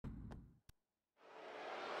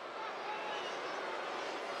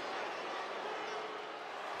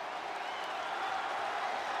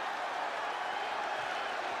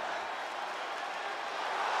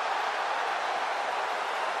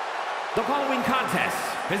The following contest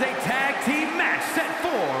is a tag team match set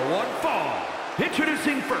for one fall.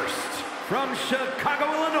 Introducing first, from Chicago,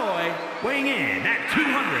 Illinois, weighing in at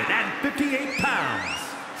 258 pounds,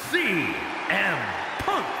 CM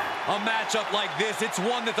Punk. A matchup like this, it's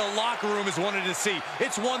one that the locker room has wanted to see.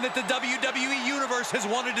 It's one that the WWE Universe has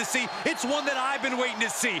wanted to see. It's one that I've been waiting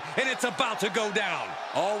to see, and it's about to go down.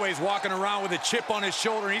 Always walking around with a chip on his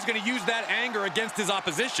shoulder, and he's going to use that anger against his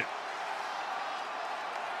opposition.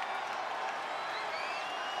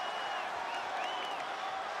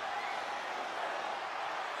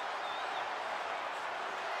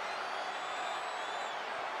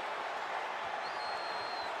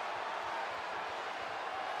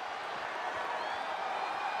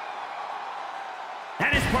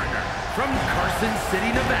 And his partner from Carson City,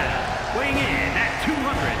 Nevada, weighing in at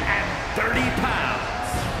 230 pounds,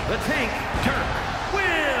 the Tank, Dirk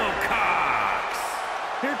Wilcox.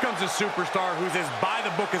 Here comes a superstar who's as by the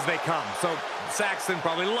book as they come, so Saxton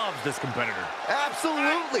probably loves this competitor.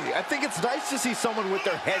 Absolutely. I think it's nice to see someone with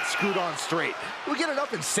their head screwed on straight. We get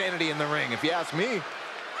enough insanity in the ring, if you ask me.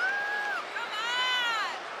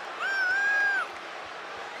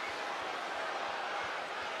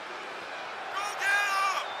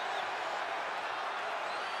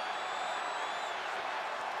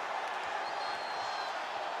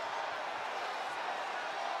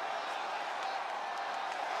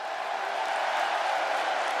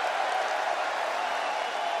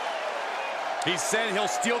 He said he'll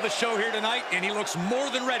steal the show here tonight, and he looks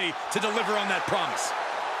more than ready to deliver on that promise.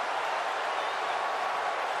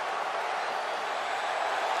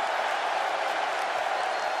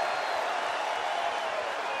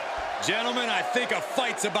 Gentlemen, I think a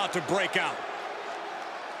fight's about to break out.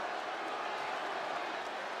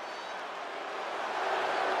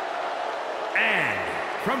 And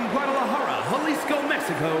from Guadalajara, Jalisco,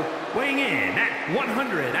 Mexico, weighing in at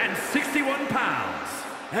 161 pounds,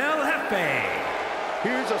 El Jefe.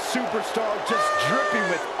 Here's a superstar just dripping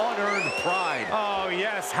with unearned pride. Oh,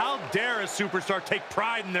 yes. How dare a superstar take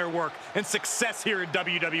pride in their work and success here in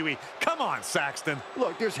WWE? Come on, Saxton.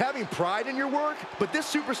 Look, there's having pride in your work, but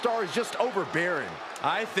this superstar is just overbearing.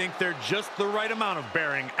 I think they're just the right amount of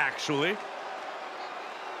bearing, actually.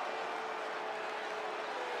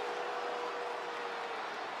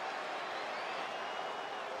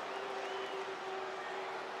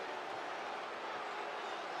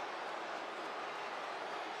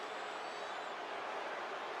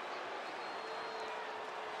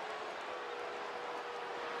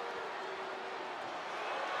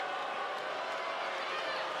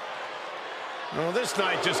 Well, this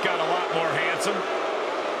night just got a lot more handsome.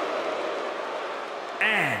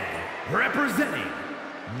 And representing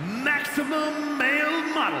Maximum Male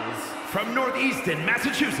Models from Northeastern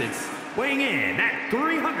Massachusetts, weighing in at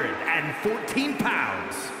 314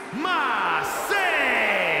 pounds, Marseille.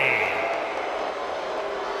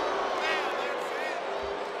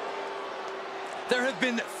 There have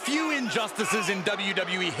been few injustices in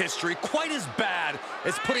WWE history quite as bad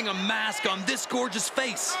as putting a mask on this gorgeous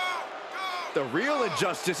face. The real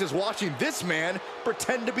injustice is watching this man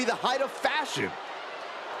pretend to be the height of fashion.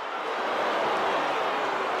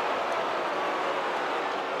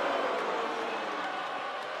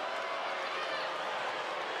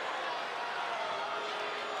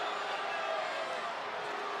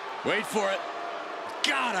 Wait for it.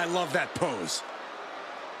 God, I love that pose.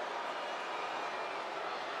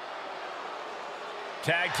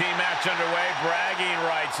 Tag team match underway. Bragging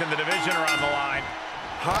rights in the division are on the line.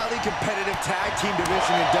 Highly competitive tag team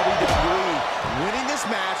division in WWE. Winning this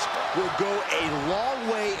match will go a long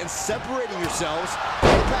way in separating yourselves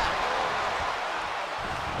from the pack.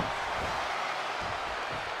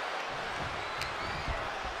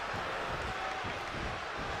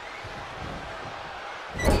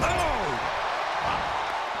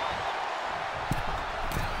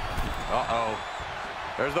 Uh-oh.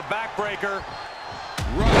 There's the backbreaker.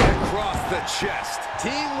 Right across the chest.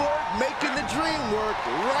 Teamwork making the dream work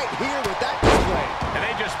right here with that display. And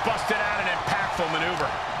they just busted out an impactful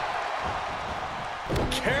maneuver.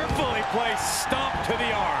 Carefully placed stomp to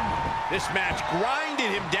the arm. This match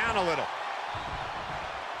grinded him down a little.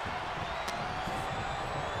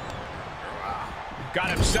 Got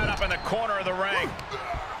him set up in the corner of the ring.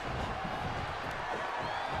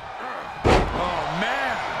 Oh,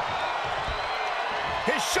 man.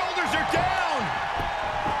 His shoulders are down.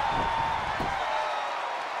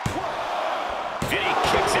 And he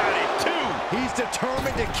kicks out at 2. He's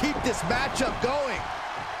determined to keep this matchup going.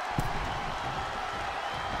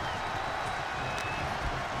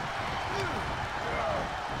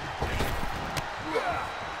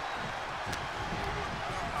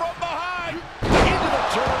 From behind. Into the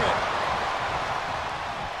German.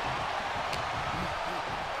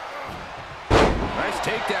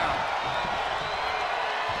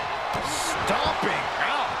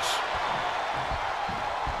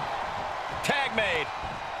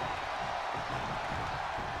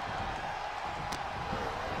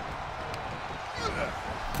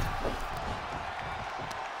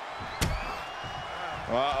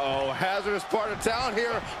 Uh-oh, hazardous part of town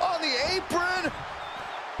here on the apron.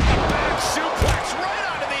 Back suplex right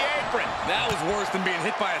onto the apron. That was worse than being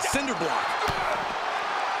hit by a cinder block.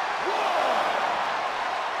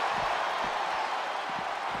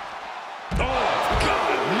 Oh,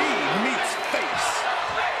 God, knee meets face.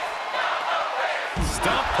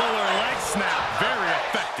 Stump puller leg snap, very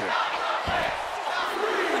effective.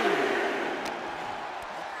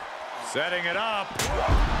 Setting it up.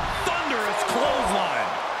 Thunderous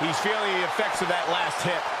clothesline. He's feeling the effects of that last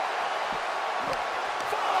hit.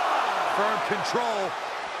 Firm control.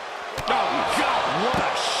 Oh, God, what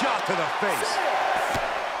a shot to the face.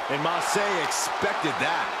 And Marseille expected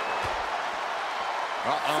that.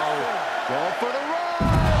 Uh-oh, going for the run.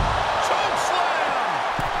 Choke slam.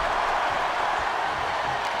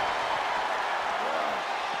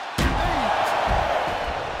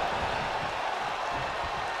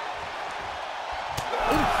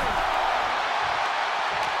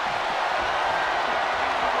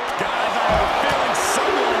 Guys, I have a feeling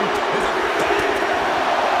someone is about.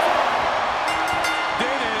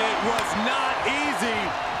 Did it. It was not easy,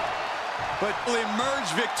 but will emerge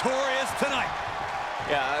victorious tonight.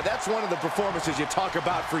 Yeah, that's one of the performances you talk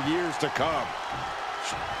about for years to come.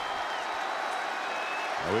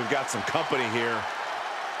 Now we've got some company here.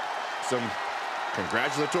 Some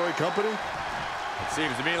congratulatory company. It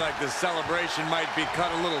seems to me like the celebration might be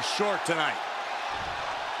cut a little short tonight.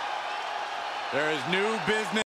 There is new business.